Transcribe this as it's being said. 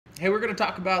Hey, we're going to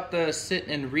talk about the sit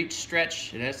and reach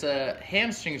stretch, and it's a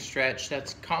hamstring stretch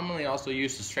that's commonly also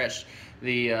used to stretch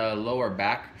the lower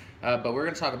back. But we're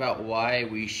going to talk about why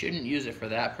we shouldn't use it for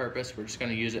that purpose. We're just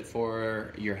going to use it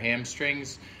for your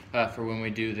hamstrings for when we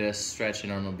do this stretch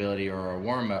in our mobility or our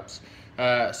warm-ups.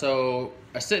 So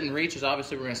a sit and reach is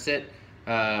obviously we're going to sit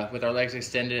with our legs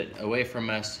extended away from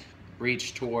us,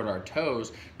 reach toward our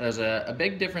toes. There's a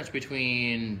big difference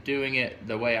between doing it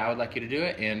the way I would like you to do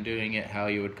it and doing it how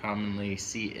you would commonly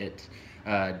see it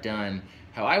done.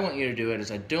 How I want you to do it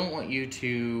is I don't want you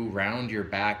to round your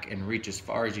back and reach as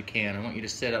far as you can. I want you to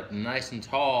sit up nice and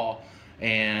tall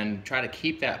and try to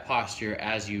keep that posture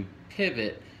as you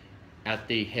pivot at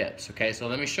the hips. Okay, so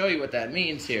let me show you what that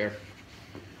means here.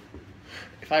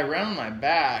 If I round my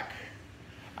back,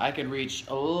 I can reach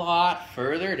a lot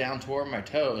further down toward my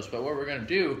toes, but what we're gonna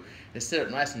do is sit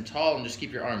up nice and tall and just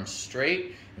keep your arms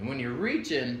straight. And when you're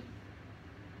reaching,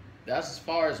 that's as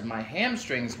far as my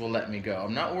hamstrings will let me go.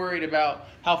 I'm not worried about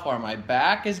how far my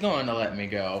back is going to let me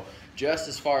go, just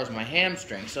as far as my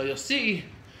hamstrings. So you'll see,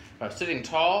 if I'm sitting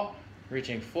tall,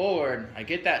 reaching forward, I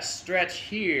get that stretch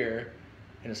here,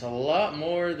 and it's a lot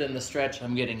more than the stretch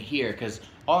I'm getting here, because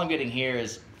all I'm getting here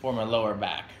is for my lower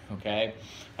back, okay?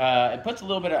 It puts a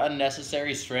little bit of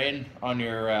unnecessary strain on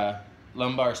your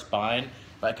lumbar spine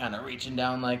by kind of reaching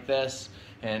down like this.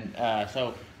 And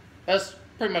so that's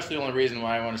pretty much the only reason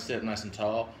why I want to sit nice and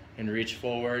tall and reach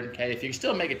forward, okay? If you can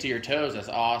still make it to your toes, that's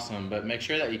awesome, but make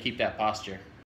sure that you keep that posture.